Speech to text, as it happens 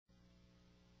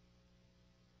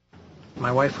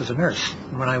My wife was a nurse.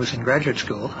 When I was in graduate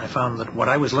school, I found that what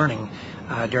I was learning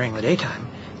during the daytime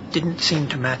didn't seem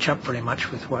to match up very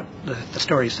much with what the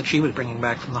stories that she was bringing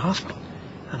back from the hospital.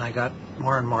 And I got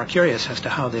more and more curious as to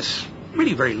how this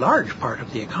really very large part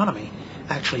of the economy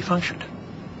actually functioned.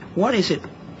 What is it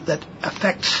that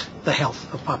affects the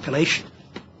health of population?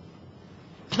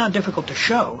 It's not difficult to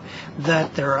show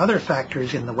that there are other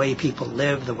factors in the way people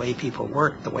live, the way people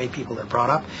work, the way people are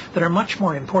brought up, that are much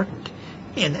more important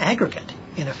in aggregate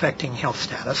in affecting health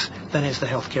status than is the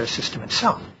healthcare system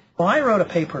itself. Well, I wrote a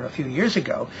paper a few years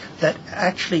ago that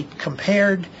actually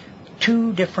compared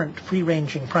two different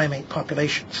free-ranging primate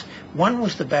populations. One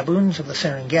was the baboons of the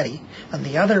Serengeti, and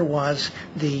the other was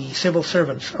the civil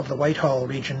servants of the Whitehall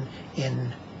region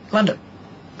in London,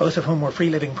 both of whom were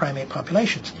free-living primate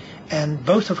populations, and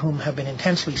both of whom have been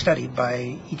intensely studied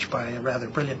each by a rather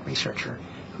brilliant researcher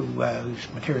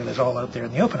whose material is all out there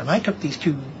in the open. And I took these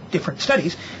two different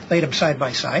studies, laid them side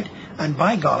by side, and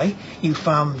by golly, you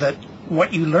found that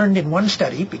what you learned in one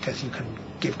study, because you can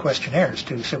give questionnaires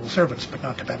to civil servants but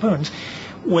not to baboons,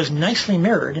 was nicely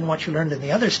mirrored in what you learned in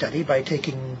the other study by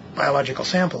taking biological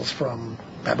samples from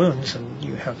baboons, and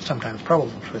you have sometimes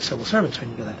problems with civil servants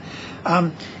when you do that.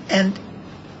 And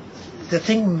the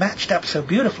thing matched up so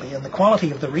beautifully, and the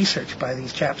quality of the research by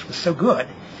these chaps was so good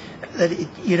that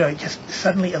it just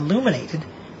suddenly illuminated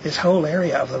this whole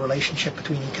area of the relationship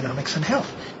between economics and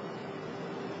health.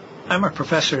 I'm a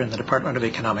professor in the Department of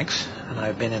Economics, and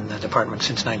I've been in the department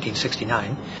since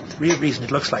 1969. The real reason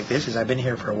it looks like this is I've been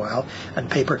here for a while, and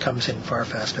paper comes in far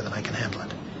faster than I can handle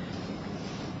it.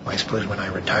 I suppose when I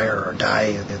retire or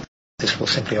die, this will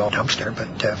simply all dumpster,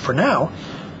 but for now,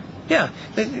 yeah,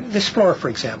 this floor, for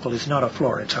example, is not a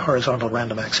floor. It's a horizontal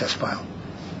random access file.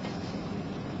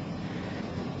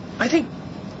 I think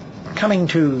coming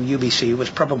to UBC was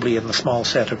probably in the small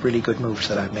set of really good moves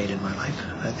that I've made in my life.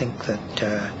 I think that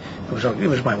it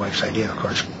was my wife's idea, of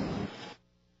course.